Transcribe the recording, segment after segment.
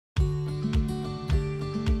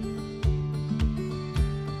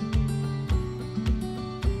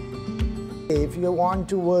If you want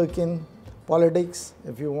to work in politics,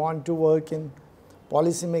 if you want to work in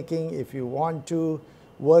policy making, if you want to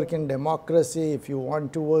work in democracy, if you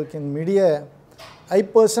want to work in media, I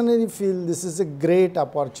personally feel this is a great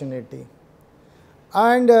opportunity.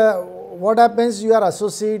 And what happens, you are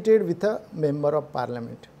associated with a member of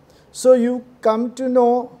parliament. So you come to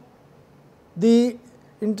know the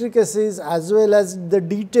intricacies as well as the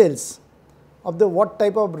details of what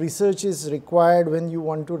type of research is required when you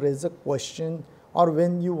want to raise a question or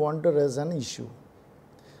when you want to raise an issue.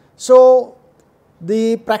 So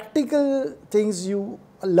the practical things you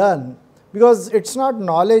learn, because it's not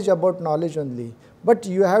knowledge about knowledge only, but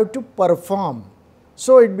you have to perform.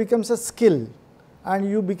 So it becomes a skill and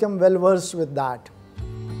you become well versed with that.